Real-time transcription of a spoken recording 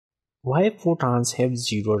Why photons have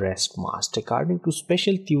zero rest mass? According to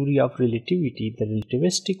special theory of relativity, the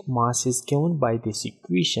relativistic mass is given by this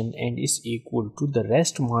equation and is equal to the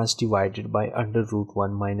rest mass divided by under root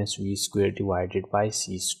 1 minus v square divided by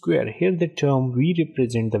c square. Here the term v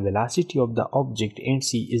represents the velocity of the object and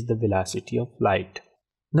c is the velocity of light.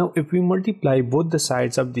 Now if we multiply both the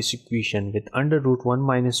sides of this equation with under root 1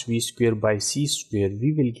 minus v square by c square,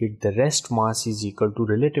 we will get the rest mass is equal to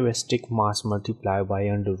relativistic mass multiplied by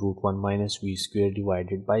under root 1 minus v square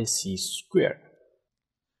divided by c square.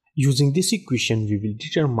 Using this equation, we will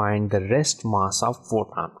determine the rest mass of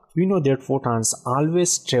photon. We know that photons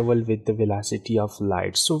always travel with the velocity of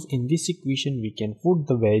light. So in this equation, we can put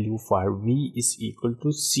the value for v is equal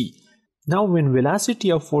to c. Now when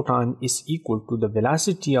velocity of photon is equal to the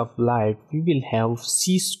velocity of light, we will have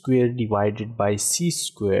c square divided by c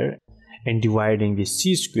square, and dividing the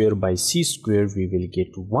c square by c square we will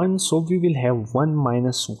get 1. So we will have 1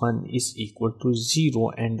 minus 1 is equal to 0,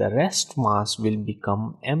 and the rest mass will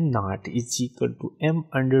become m naught is equal to m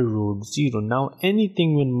under root 0. Now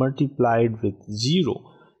anything when multiplied with 0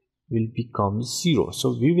 will become 0.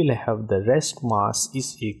 So we will have the rest mass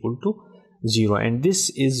is equal to 0, and this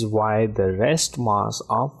is why the rest mass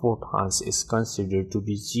of photons is considered to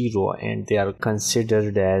be 0 and they are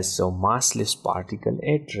considered as a massless particle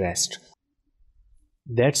at rest.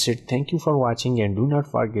 That's it. Thank you for watching and do not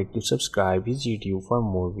forget to subscribe easyedu for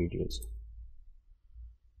more videos.